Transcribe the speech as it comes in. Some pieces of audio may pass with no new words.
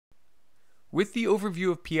With the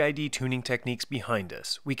overview of PID tuning techniques behind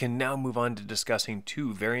us, we can now move on to discussing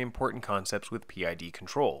two very important concepts with PID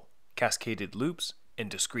control: cascaded loops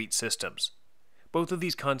and discrete systems. Both of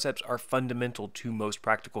these concepts are fundamental to most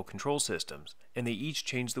practical control systems, and they each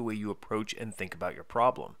change the way you approach and think about your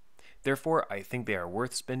problem. Therefore, I think they are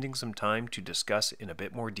worth spending some time to discuss in a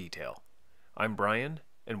bit more detail. I'm Brian,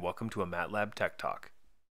 and welcome to a MATLAB Tech Talk.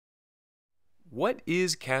 What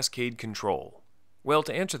is cascade control? Well,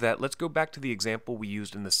 to answer that, let's go back to the example we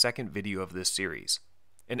used in the second video of this series,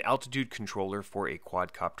 an altitude controller for a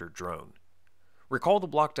quadcopter drone. Recall the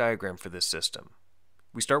block diagram for this system.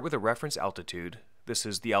 We start with a reference altitude. This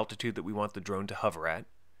is the altitude that we want the drone to hover at.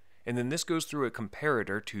 And then this goes through a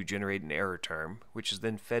comparator to generate an error term, which is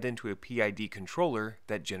then fed into a PID controller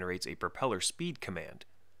that generates a propeller speed command.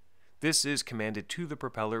 This is commanded to the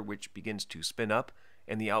propeller, which begins to spin up,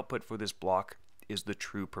 and the output for this block is the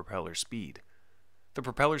true propeller speed. The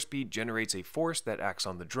propeller speed generates a force that acts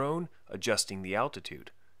on the drone, adjusting the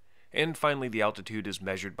altitude. And finally, the altitude is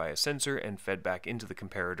measured by a sensor and fed back into the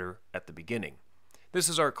comparator at the beginning. This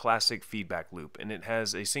is our classic feedback loop, and it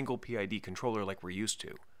has a single PID controller like we're used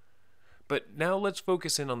to. But now let's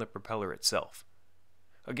focus in on the propeller itself.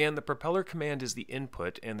 Again, the propeller command is the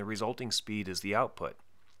input and the resulting speed is the output.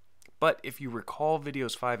 But if you recall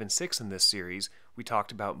videos 5 and 6 in this series, we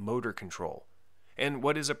talked about motor control. And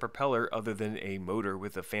what is a propeller other than a motor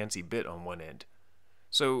with a fancy bit on one end?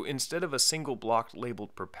 So instead of a single block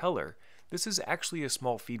labeled propeller, this is actually a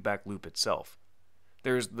small feedback loop itself.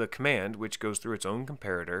 There's the command, which goes through its own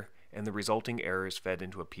comparator, and the resulting error is fed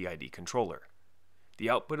into a PID controller. The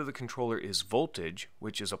output of the controller is voltage,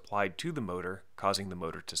 which is applied to the motor, causing the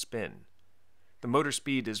motor to spin. The motor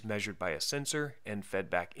speed is measured by a sensor and fed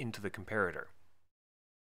back into the comparator.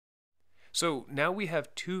 So now we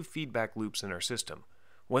have two feedback loops in our system,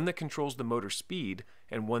 one that controls the motor speed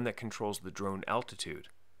and one that controls the drone altitude.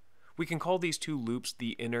 We can call these two loops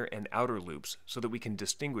the inner and outer loops so that we can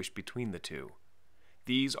distinguish between the two.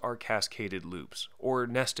 These are cascaded loops, or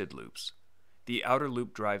nested loops. The outer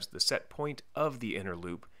loop drives the set point of the inner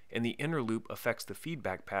loop, and the inner loop affects the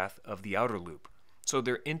feedback path of the outer loop, so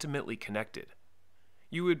they're intimately connected.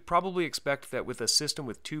 You would probably expect that with a system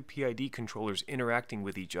with two PID controllers interacting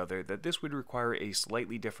with each other, that this would require a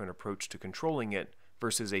slightly different approach to controlling it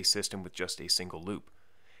versus a system with just a single loop.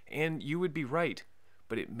 And you would be right,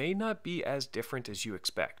 but it may not be as different as you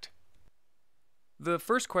expect. The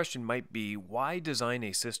first question might be, why design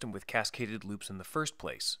a system with cascaded loops in the first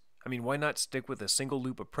place? I mean, why not stick with a single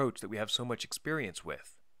loop approach that we have so much experience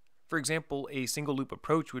with? For example, a single loop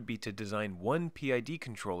approach would be to design one PID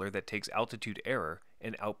controller that takes altitude error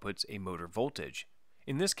and outputs a motor voltage.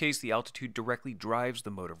 In this case, the altitude directly drives the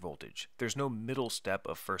motor voltage. There's no middle step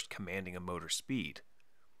of first commanding a motor speed.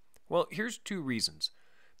 Well, here's two reasons.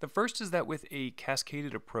 The first is that with a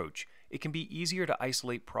cascaded approach, it can be easier to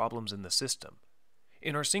isolate problems in the system.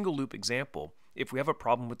 In our single loop example, if we have a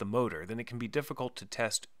problem with the motor, then it can be difficult to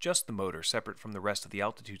test just the motor separate from the rest of the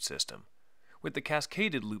altitude system. With the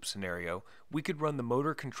cascaded loop scenario, we could run the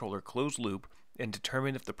motor controller closed loop and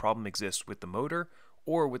determine if the problem exists with the motor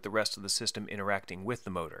or with the rest of the system interacting with the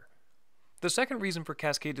motor. The second reason for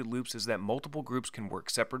cascaded loops is that multiple groups can work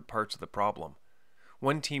separate parts of the problem.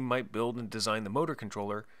 One team might build and design the motor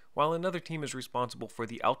controller, while another team is responsible for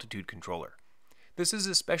the altitude controller. This is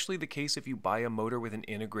especially the case if you buy a motor with an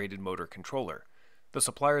integrated motor controller. The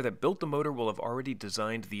supplier that built the motor will have already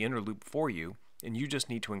designed the inner loop for you, and you just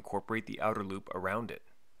need to incorporate the outer loop around it.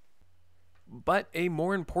 But a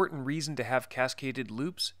more important reason to have cascaded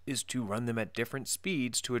loops is to run them at different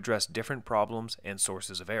speeds to address different problems and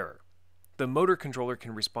sources of error. The motor controller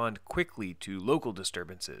can respond quickly to local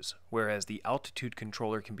disturbances, whereas the altitude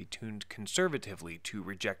controller can be tuned conservatively to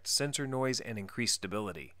reject sensor noise and increase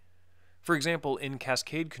stability. For example, in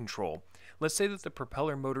cascade control, let's say that the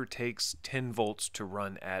propeller motor takes 10 volts to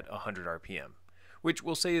run at 100 RPM, which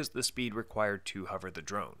we'll say is the speed required to hover the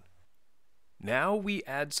drone. Now we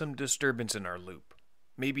add some disturbance in our loop.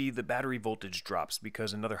 Maybe the battery voltage drops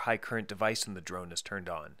because another high current device in the drone is turned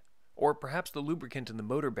on. Or perhaps the lubricant in the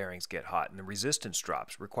motor bearings get hot and the resistance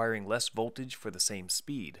drops, requiring less voltage for the same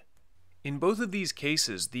speed. In both of these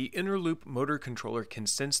cases, the inner loop motor controller can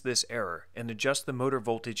sense this error and adjust the motor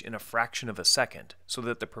voltage in a fraction of a second so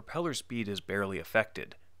that the propeller speed is barely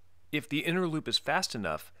affected. If the inner loop is fast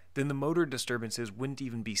enough, then the motor disturbances wouldn't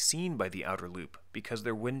even be seen by the outer loop because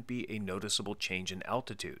there wouldn't be a noticeable change in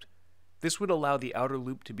altitude. This would allow the outer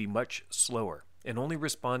loop to be much slower and only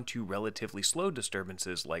respond to relatively slow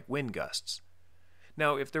disturbances like wind gusts.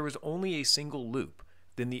 Now, if there was only a single loop,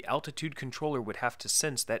 then the altitude controller would have to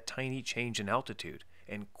sense that tiny change in altitude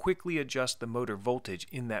and quickly adjust the motor voltage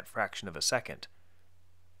in that fraction of a second.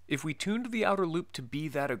 If we tuned the outer loop to be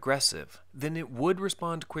that aggressive, then it would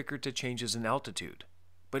respond quicker to changes in altitude,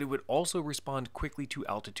 but it would also respond quickly to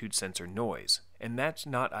altitude sensor noise, and that's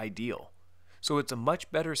not ideal. So it's a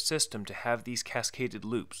much better system to have these cascaded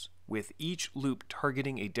loops, with each loop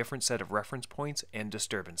targeting a different set of reference points and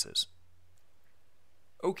disturbances.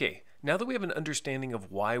 Okay, now that we have an understanding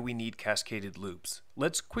of why we need cascaded loops,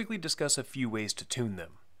 let's quickly discuss a few ways to tune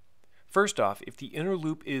them. First off, if the inner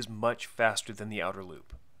loop is much faster than the outer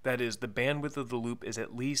loop, that is, the bandwidth of the loop is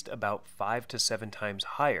at least about 5 to 7 times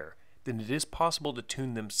higher, then it is possible to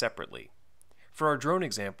tune them separately. For our drone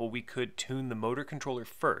example, we could tune the motor controller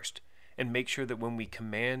first and make sure that when we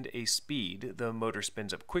command a speed, the motor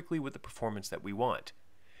spins up quickly with the performance that we want.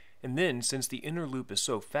 And then, since the inner loop is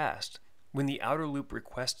so fast, when the outer loop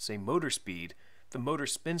requests a motor speed, the motor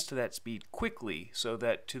spins to that speed quickly so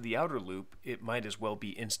that to the outer loop it might as well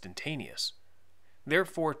be instantaneous.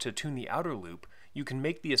 Therefore, to tune the outer loop, you can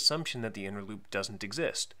make the assumption that the inner loop doesn't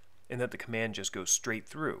exist, and that the command just goes straight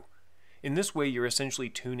through. In this way, you're essentially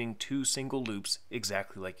tuning two single loops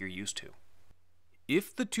exactly like you're used to.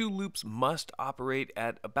 If the two loops must operate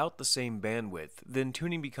at about the same bandwidth, then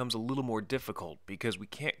tuning becomes a little more difficult because we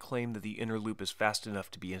can't claim that the inner loop is fast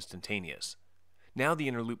enough to be instantaneous. Now the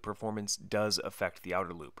inner loop performance does affect the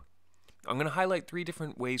outer loop. I'm going to highlight 3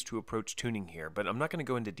 different ways to approach tuning here, but I'm not going to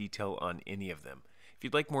go into detail on any of them. If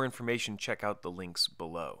you'd like more information, check out the links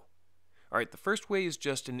below. Alright, the first way is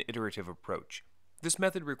just an iterative approach. This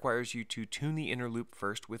method requires you to tune the inner loop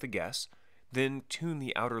first with a guess, then tune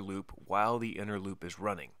the outer loop while the inner loop is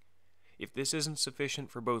running. If this isn't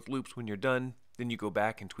sufficient for both loops when you're done, then you go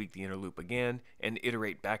back and tweak the inner loop again and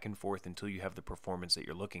iterate back and forth until you have the performance that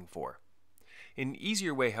you're looking for. An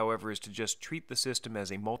easier way, however, is to just treat the system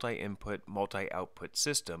as a multi-input, multi-output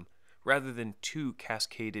system rather than 2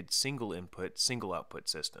 cascaded single-input, single-output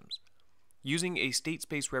systems. Using a state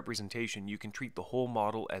space representation, you can treat the whole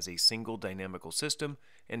model as a single dynamical system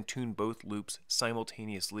and tune both loops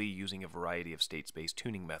simultaneously using a variety of state space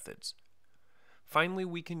tuning methods. Finally,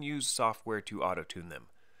 we can use software to auto-tune them.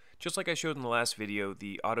 Just like I showed in the last video,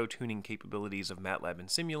 the auto-tuning capabilities of MATLAB and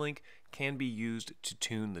Simulink can be used to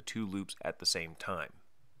tune the 2 loops at the same time.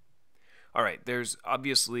 Alright, there's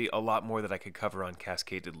obviously a lot more that I could cover on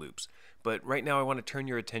cascaded loops, but right now I want to turn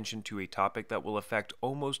your attention to a topic that will affect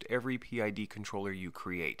almost every PID controller you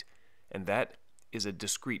create, and that is a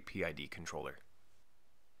discrete PID controller.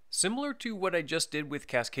 Similar to what I just did with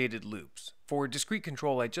cascaded loops, for discrete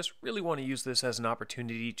control I just really want to use this as an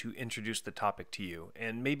opportunity to introduce the topic to you,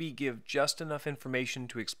 and maybe give just enough information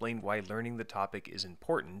to explain why learning the topic is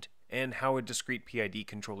important, and how a discrete PID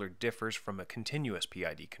controller differs from a continuous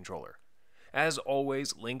PID controller. As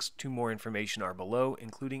always, links to more information are below,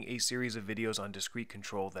 including a series of videos on discrete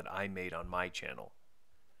control that I made on my channel.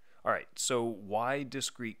 Alright, so why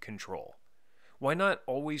discrete control? Why not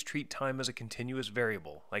always treat time as a continuous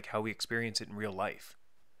variable, like how we experience it in real life?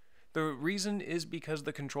 The reason is because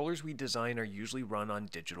the controllers we design are usually run on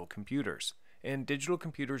digital computers, and digital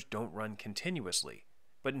computers don't run continuously,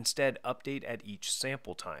 but instead update at each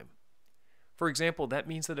sample time. For example, that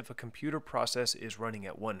means that if a computer process is running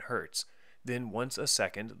at 1 Hz, then once a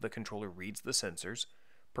second, the controller reads the sensors,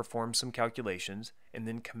 performs some calculations, and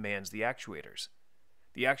then commands the actuators.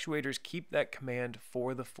 The actuators keep that command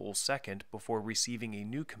for the full second before receiving a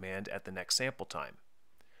new command at the next sample time.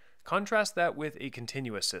 Contrast that with a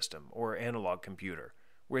continuous system, or analog computer,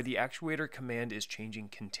 where the actuator command is changing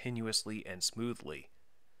continuously and smoothly.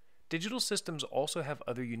 Digital systems also have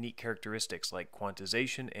other unique characteristics like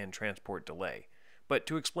quantization and transport delay. But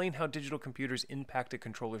to explain how digital computers impact a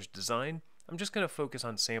controller's design, I'm just going to focus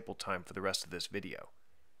on sample time for the rest of this video.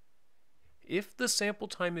 If the sample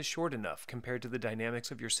time is short enough compared to the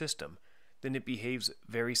dynamics of your system, then it behaves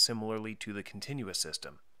very similarly to the continuous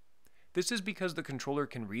system. This is because the controller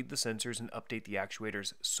can read the sensors and update the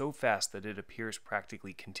actuators so fast that it appears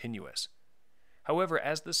practically continuous. However,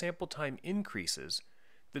 as the sample time increases,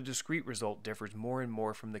 the discrete result differs more and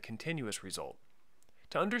more from the continuous result.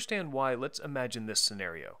 To understand why, let's imagine this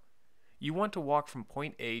scenario. You want to walk from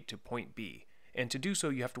point A to point B, and to do so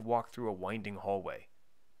you have to walk through a winding hallway.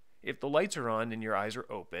 If the lights are on and your eyes are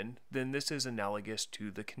open, then this is analogous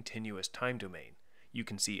to the continuous time domain. You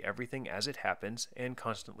can see everything as it happens and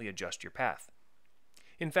constantly adjust your path.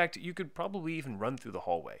 In fact, you could probably even run through the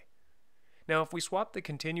hallway. Now, if we swap the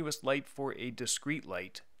continuous light for a discrete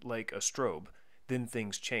light, like a strobe, then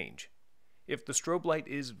things change. If the strobe light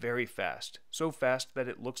is very fast, so fast that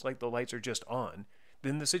it looks like the lights are just on,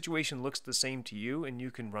 then the situation looks the same to you and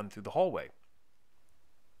you can run through the hallway.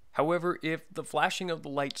 However, if the flashing of the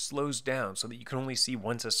light slows down so that you can only see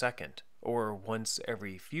once a second, or once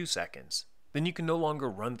every few seconds, then you can no longer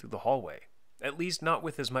run through the hallway, at least not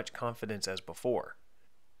with as much confidence as before.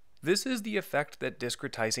 This is the effect that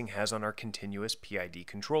discretizing has on our continuous PID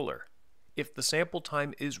controller. If the sample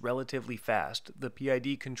time is relatively fast, the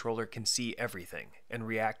PID controller can see everything and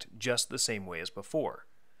react just the same way as before.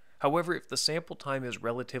 However, if the sample time is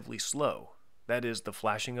relatively slow, that is, the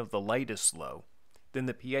flashing of the light is slow, then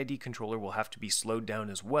the PID controller will have to be slowed down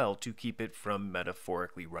as well to keep it from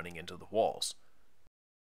metaphorically running into the walls.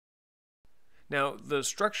 Now, the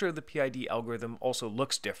structure of the PID algorithm also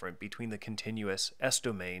looks different between the continuous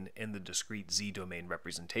S-domain and the discrete Z-domain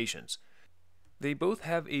representations. They both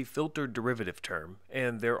have a filtered derivative term,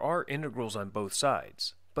 and there are integrals on both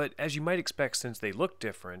sides. But as you might expect, since they look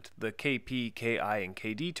different, the Kp, Ki, and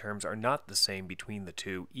Kd terms are not the same between the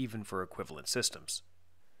two, even for equivalent systems.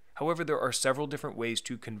 However, there are several different ways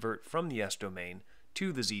to convert from the S-domain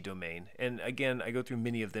to the Z-domain, and again, I go through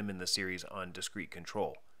many of them in the series on discrete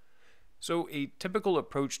control. So a typical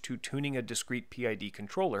approach to tuning a discrete PID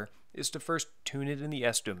controller is to first tune it in the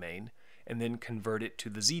S-domain, and then convert it to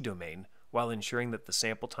the Z-domain, while ensuring that the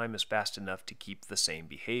sample time is fast enough to keep the same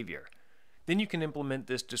behavior. Then you can implement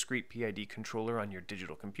this discrete PID controller on your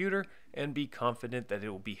digital computer and be confident that it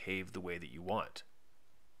will behave the way that you want.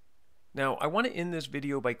 Now, I want to end this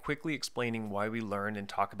video by quickly explaining why we learn and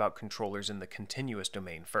talk about controllers in the continuous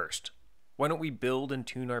domain first. Why don't we build and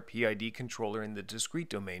tune our PID controller in the discrete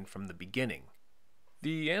domain from the beginning?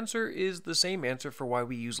 The answer is the same answer for why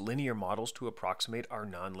we use linear models to approximate our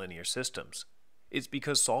nonlinear systems. It's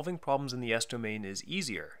because solving problems in the S-domain is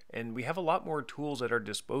easier, and we have a lot more tools at our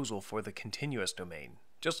disposal for the continuous domain,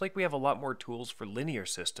 just like we have a lot more tools for linear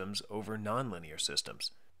systems over nonlinear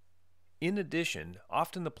systems. In addition,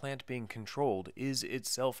 often the plant being controlled is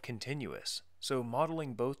itself continuous, so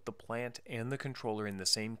modeling both the plant and the controller in the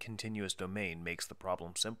same continuous domain makes the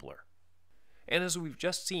problem simpler. And as we've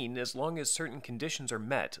just seen, as long as certain conditions are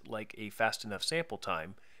met, like a fast enough sample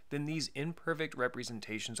time, then these imperfect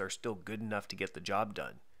representations are still good enough to get the job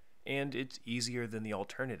done, and it's easier than the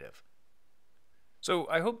alternative. So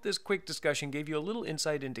I hope this quick discussion gave you a little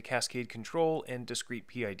insight into cascade control and discrete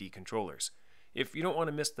PID controllers. If you don't want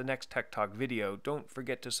to miss the next Tech Talk video, don't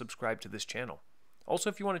forget to subscribe to this channel. Also,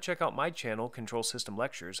 if you want to check out my channel, Control System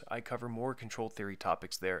Lectures, I cover more control theory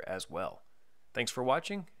topics there as well. Thanks for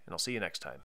watching, and I'll see you next time.